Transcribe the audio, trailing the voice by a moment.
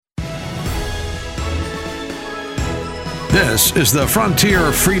This is the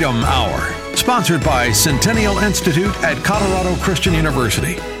Frontier Freedom Hour, sponsored by Centennial Institute at Colorado Christian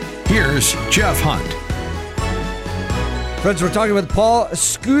University. Here's Jeff Hunt. Friends, we're talking with Paul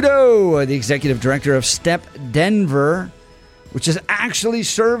Scudo, the executive director of STEP Denver, which is actually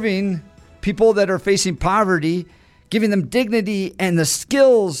serving people that are facing poverty, giving them dignity and the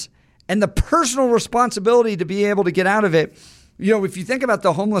skills and the personal responsibility to be able to get out of it. You know, if you think about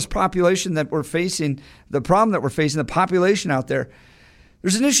the homeless population that we're facing, the problem that we're facing, the population out there,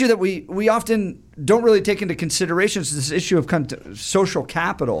 there's an issue that we often don't really take into consideration. It's this issue of kind of social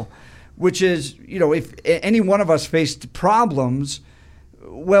capital, which is, you know, if any one of us faced problems,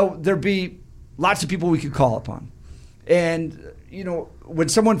 well, there'd be lots of people we could call upon. And, you know, when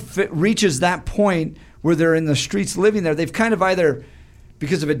someone reaches that point where they're in the streets living there, they've kind of either,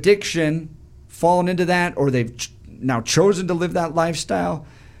 because of addiction, fallen into that, or they've now chosen to live that lifestyle.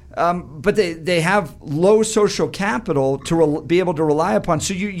 But they have low social capital to be able to rely upon.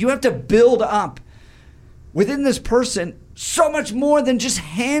 So you have to build up within this person so much more than just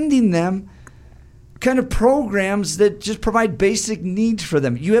handing them kind of programs that just provide basic needs for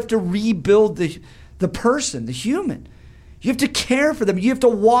them. You have to rebuild the person, the human. You have to care for them. You have to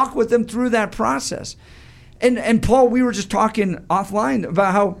walk with them through that process. And Paul, we were just talking offline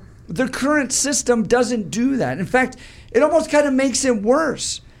about how the current system doesn't do that. In fact, it almost kind of makes it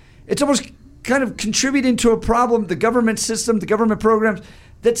worse. It's almost kind of contributing to a problem, the government system, the government programs,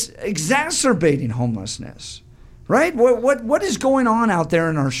 that's exacerbating homelessness, right? What is going on out there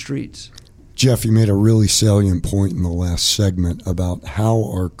in our streets? Jeff, you made a really salient point in the last segment about how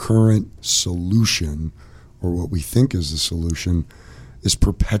our current solution, or what we think is the solution, is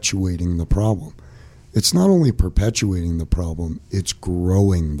perpetuating the problem. It's not only perpetuating the problem, it's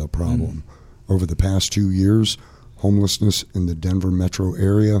growing the problem. Over the past 2 years, homelessness in the Denver metro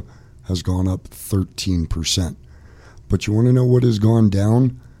area has gone up 13%. But you want to know what has gone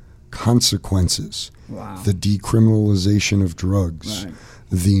down? Consequences. Wow. The decriminalization of drugs, right.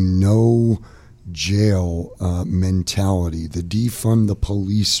 The no jail mentality, the defund the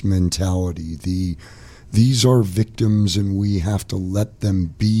police mentality, these are victims and we have to let them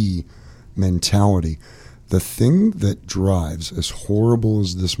be mentality. The thing that drives, as horrible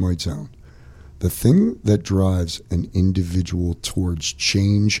as this might sound, the thing that drives an individual towards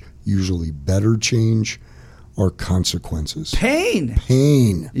change, usually better change, are consequences. Pain.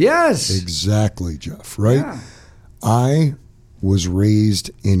 Yes. Exactly, Jeff, right? Yeah. I was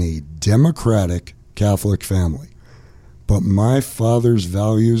raised in a Democratic Catholic family, but my father's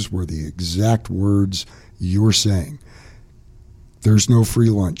values were the exact words you're saying. There's no free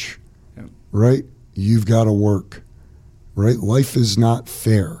lunch. Right? You've got to work, right? Life is not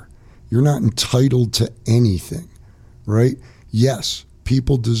fair. You're not entitled to anything, right? Yes,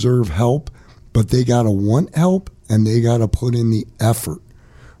 people deserve help, but they got to want help and they got to put in the effort,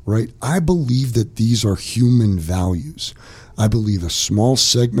 right? I believe that these are human values. I believe a small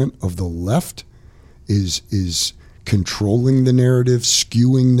segment of the left is controlling the narrative,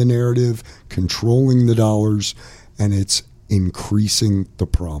 skewing the narrative, controlling the dollars, and it's increasing the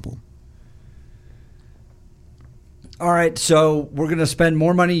problem. All right, so we're going to spend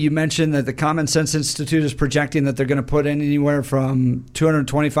more money. You mentioned that the Common Sense Institute is projecting that they're going to put in anywhere from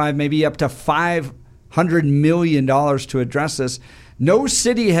 $225, maybe up to $500 million to address this. No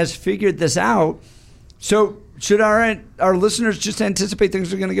city has figured this out. So should our listeners just anticipate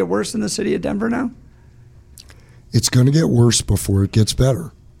things are going to get worse in the city of Denver now? It's going to get worse before it gets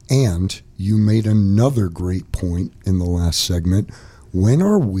better. And you made another great point in the last segment. When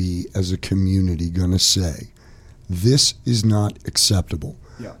are we as a community going to say, this is not acceptable?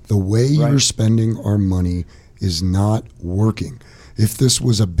 Yeah. The way you're spending our money is not working. If this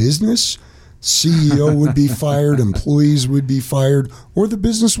was a business, CEO would be fired, employees would be fired, or the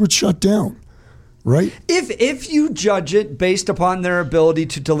business would shut down, right? If you judge it based upon their ability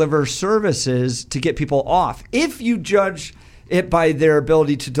to deliver services to get people off, if you judge it by their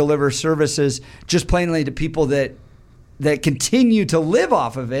ability to deliver services just plainly to people that continue to live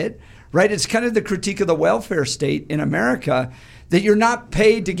off of it, right? It's kind of the critique of the welfare state in America, that you're not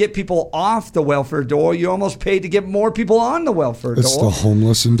paid to get people off the welfare dole. You almost paid to get more people on the welfare dole. It's the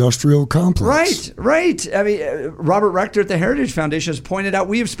homeless industrial complex. Right. I mean, Robert Rector at the Heritage Foundation has pointed out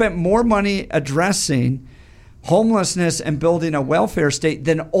we have spent more money addressing homelessness and building a welfare state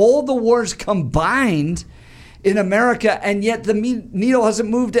than all the wars combined in America, and yet the needle hasn't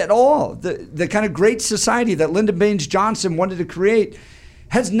moved at all. The kind of great society that Lyndon Baines Johnson wanted to create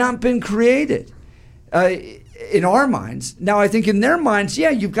has not been created in our minds. Now, I think in their minds,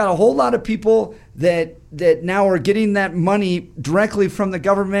 you've got a whole lot of people that now are getting that money directly from the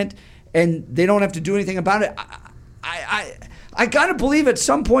government, and they don't have to do anything about it. I got to believe at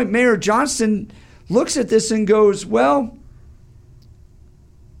some point Mayor Johnston looks at this and goes, well,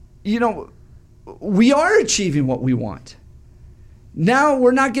 we are achieving what we want. Now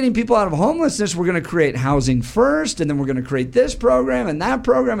we're not getting people out of homelessness. We're going to create housing first, and then we're going to create this program and that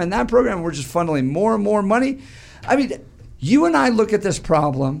program and that program. We're just funneling more and more money. I mean, you and I look at this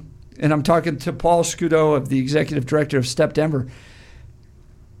problem, and I'm talking to Paul Scudo, of the executive director of STEP Denver.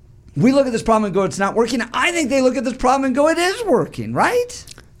 We look at this problem and go, it's not working. I think they look at this problem and go, it is working, right?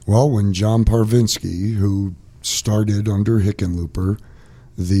 Well, when John Parvinsky, who started under Hickenlooper,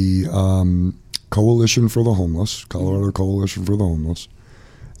 the Coalition for the Homeless, Colorado Coalition for the Homeless,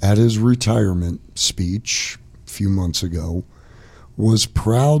 at his retirement speech a few months ago, was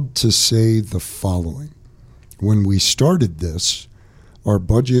proud to say the following. When we started this, our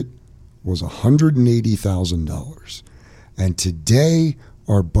budget was $180,000. And today,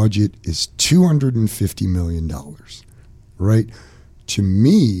 our budget is $250 million. Right? To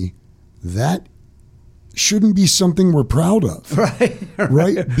me, that shouldn't be something we're proud of.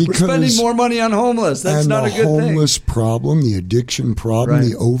 Right. Because we're spending more money on homeless. That's not a good thing. And the homeless problem, the addiction problem,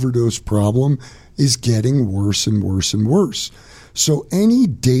 the overdose problem is getting worse and worse and worse. So any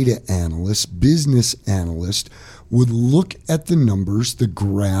data analyst, business analyst would look at the numbers, the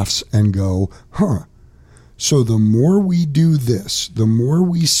graphs, and go, so the more we do this, the more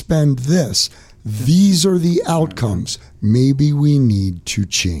we spend this, these are the outcomes. Maybe we need to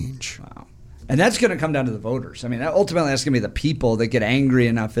change. Wow. And that's going to come down to the voters. I mean, ultimately, that's going to be the people that get angry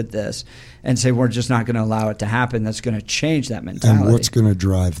enough at this and say, we're just not going to allow it to happen. That's going to change that mentality. And what's going to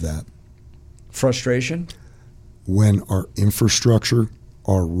drive that? Frustration. When our infrastructure,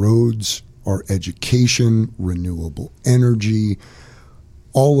 our roads, our education, renewable energy,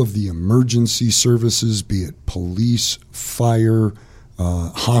 all of the emergency services, be it police, fire,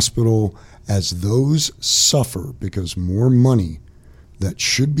 hospital, as those suffer because more money that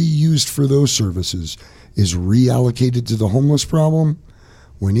should be used for those services is reallocated to the homeless problem,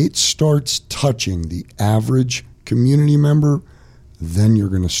 when it starts touching the average community member, then you're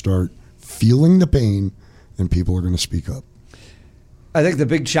going to start feeling the pain and people are going to speak up. I think the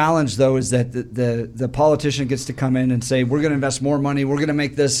big challenge, though, is that the politician gets to come in and say, we're going to invest more money, we're going to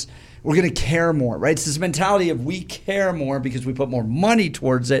make this, we're going to care more, right? It's this mentality of we care more because we put more money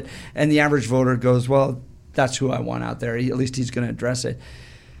towards it, and the average voter goes, well, that's who I want out there. At least he's going to address it.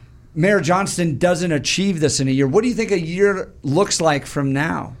 Mayor Johnston doesn't achieve this in a year. What do you think a year looks like from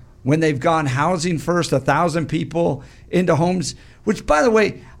now when they've gone housing first, 1,000 people into homes, which, by the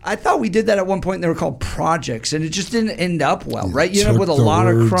way, I thought we did that at one point and they were called projects, and it just didn't end up well, right? You know, with a lot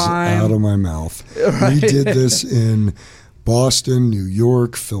of crime. Out of my mouth. Right? We did this in Boston, New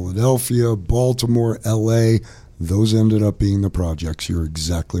York, Philadelphia, Baltimore, LA. Those ended up being the projects. You're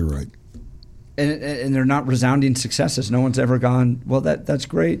exactly right. And they're not resounding successes. No one's ever gone, well, that's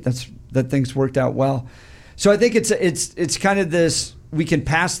great. That things worked out well. So I think it's kind of this, we can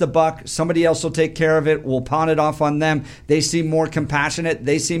pass the buck. Somebody else will take care of it. We'll pawn it off on them. They seem more compassionate.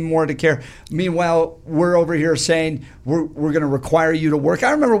 They seem more to care. Meanwhile, we're over here saying we're going to require you to work. I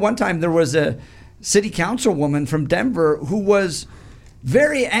remember one time there was a city councilwoman from Denver who was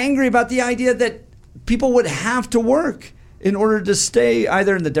very angry about the idea that people would have to work in order to stay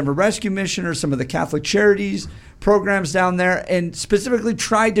either in the Denver Rescue Mission or some of the Catholic Charities programs down there, and specifically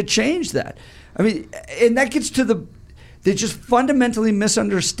tried to change that. I mean, and that gets to they just fundamentally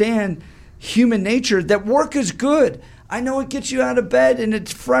misunderstand human nature, that work is good. I know it gets you out of bed and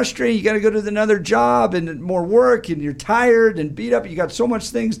it's frustrating. You got to go to another job and more work and you're tired and beat up. You got so much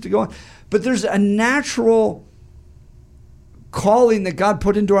things to go on. But there's a natural calling that God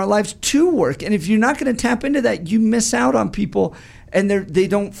put into our lives to work. And if you're not going to tap into that, you miss out on people and they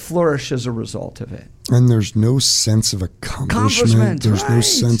don't flourish as a result of it. And there's no sense of accomplishment. There's no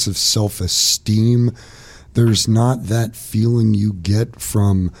sense of self-esteem. There's not that feeling you get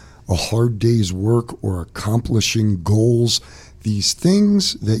from a hard day's work or accomplishing goals. These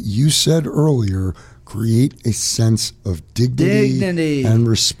things that you said earlier create a sense of dignity and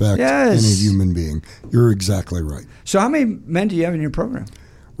respect in a human being. You're exactly right. So how many men do you have in your program?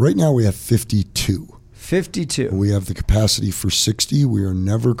 Right now we have 52. 52. We have the capacity for 60. We are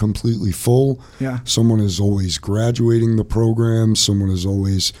never completely full. Yeah. Someone is always graduating the program. Someone is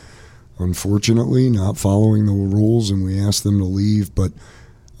always, unfortunately, not following the rules, and we ask them to leave. But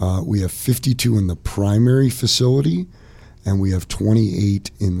we have 52 in the primary facility, and we have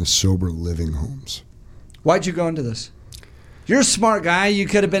 28 in the sober living homes. Why'd you go into this? You're a smart guy. You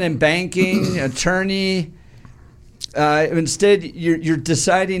could have been in banking, attorney. Instead, you're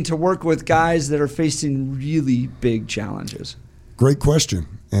deciding to work with guys that are facing really big challenges. Great question.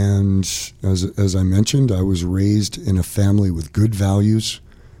 And as I mentioned, I was raised in a family with good values,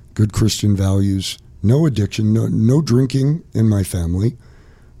 good Christian values, no addiction, no drinking in my family,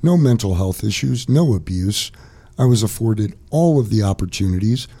 no mental health issues, no abuse. I was afforded all of the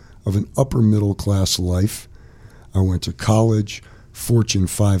opportunities of an upper middle class life. I went to college, Fortune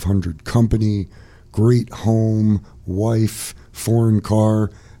 500 company, great home, wife, foreign car.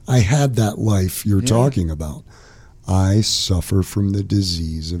 I had that life you're talking about. I suffer from the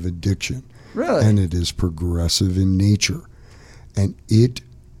disease of addiction. Really? And it is progressive in nature. And it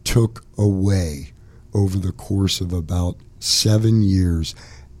took away, over the course of about 7 years,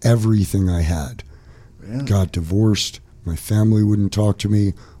 everything I had. Really? Got divorced. My family wouldn't talk to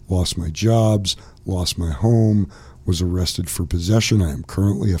me. Lost my jobs. Lost my home. Was arrested for possession. I am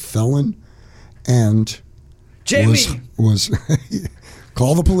currently a felon. And Jamie! was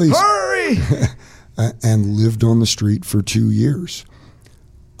call the police. Hurry! And lived on the street for 2 years.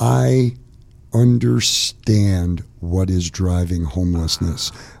 I understand what is driving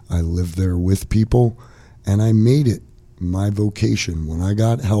homelessness. I lived there with people, and I made it my vocation when I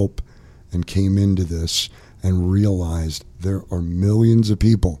got help and came into this and realized there are millions of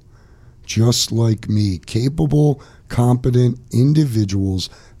people just like me, capable, competent individuals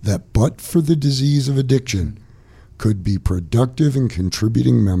that, but for the disease of addiction, could be productive and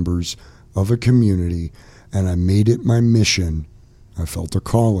contributing members of a community, and I made it my mission. I felt a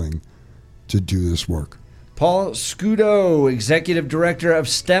calling to do this work. Paul Scudo, Executive Director of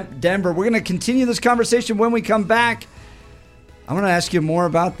STEP Denver. We're going to continue this conversation when we come back. I'm going to ask you more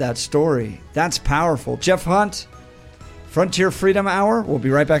about that story. That's powerful. Jeff Hunt, Frontier Freedom Hour. We'll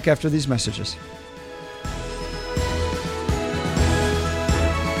be right back after these messages.